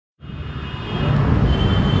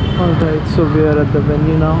Alright, so we are at the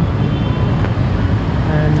venue now,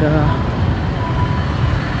 and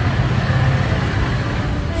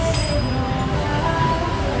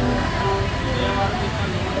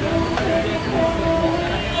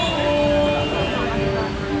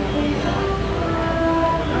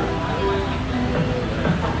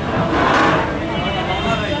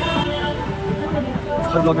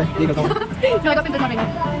her blog में ये करता हूँ।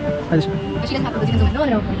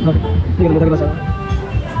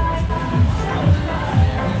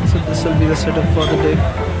 So this will be the setup for the day.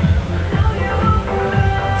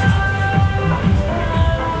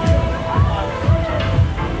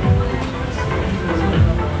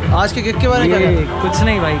 आज के gig के बारे में क्या कहना? कुछ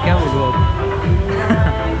नहीं भाई, क्या बोलूँ अब।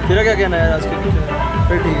 तेरा क्या कहना है आज के गिग?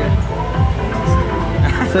 फिर ठीक है,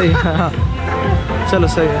 सही है, हाँ। चलो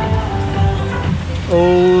सही है।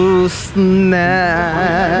 Oh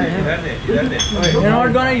snap! You're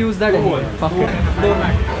not gonna use that anymore. Fuck it.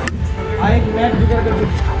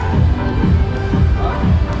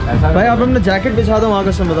 भाई आप अपना जैकेट बिछा दो वहाँ,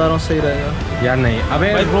 कसम बता रहा हूँ, सही रहेगा। यार नहीं, अबे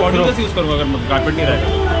बॉटल यूज करूँगा अगर कारपेट नहीं रहेगा।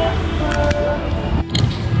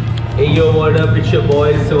 Hey yo, what up? It's your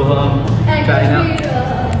boy Soham, China.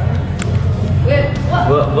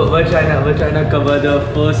 We're trying to cover the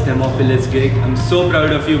first NEMOPHILIS gig. I'm so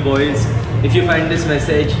proud of you boys. If you find this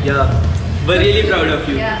message, yeah, we're really proud of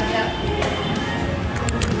you. Yeah.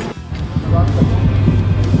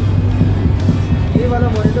 ये वाला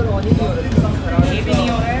monitor on ही नहीं हो रहा है, ये भी नहीं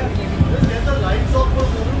हो रहा है। लाइट्स ऑफ कर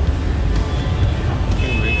दो।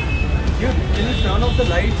 Can you turn off the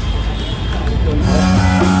lights?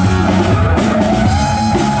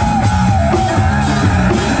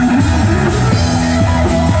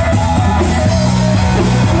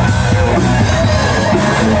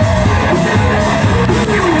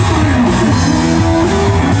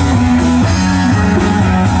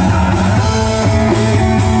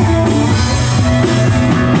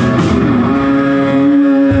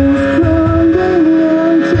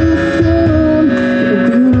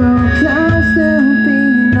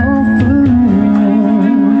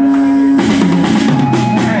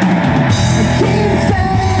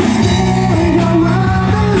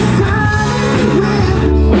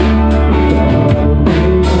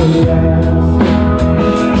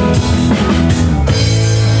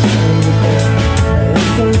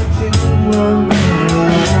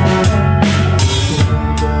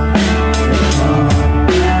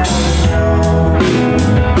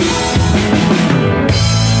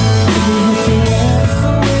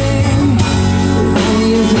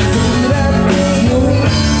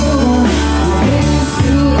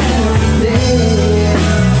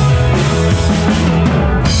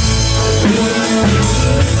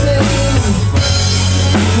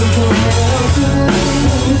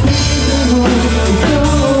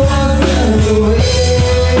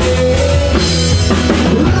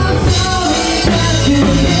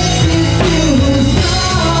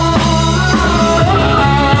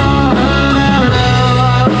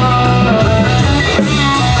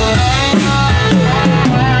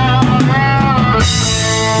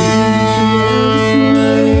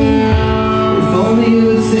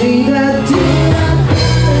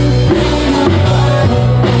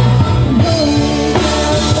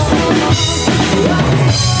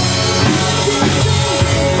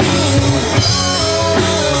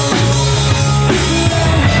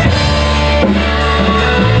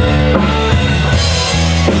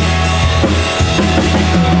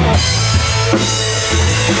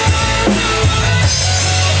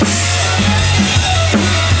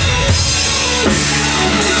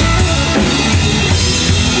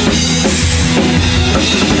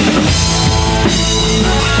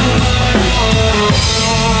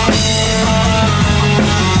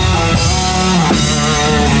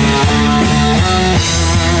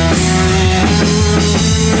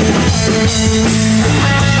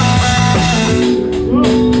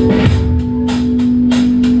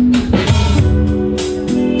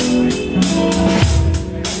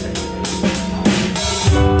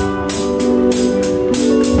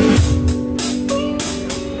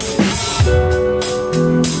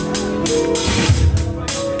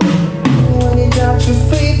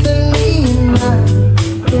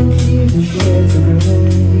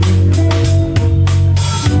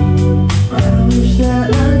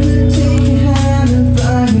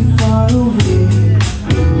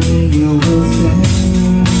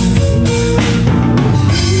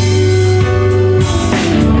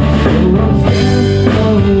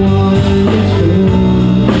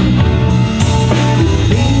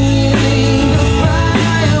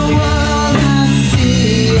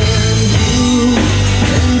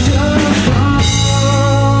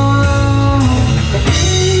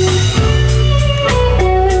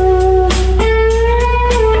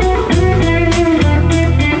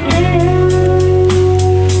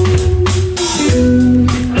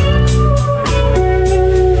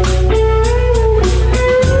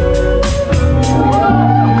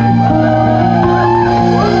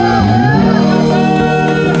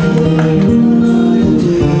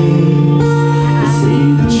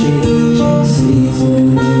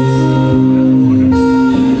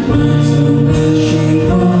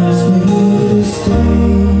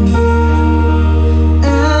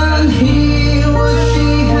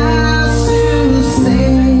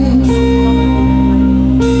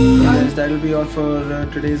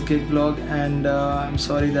 and I'm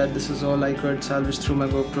sorry that this is all I could salvage through my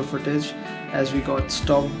GoPro footage, as we got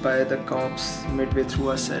stopped by the cops midway through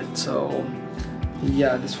our set. So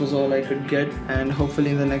yeah, this was all I could get, and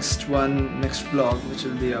hopefully in the next vlog, which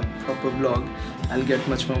will be a proper vlog, I'll get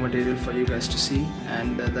much more material for you guys to see.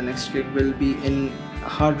 And the next gig will be in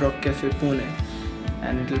Hard Rock Cafe, Pune,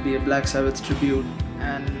 and it will be a Black Sabbath tribute,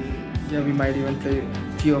 and yeah, we might even play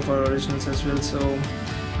a few of our originals as well. So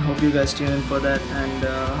I hope you guys tune in for that, and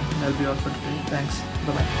that'll be all for today. Thanks,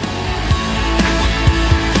 bye bye.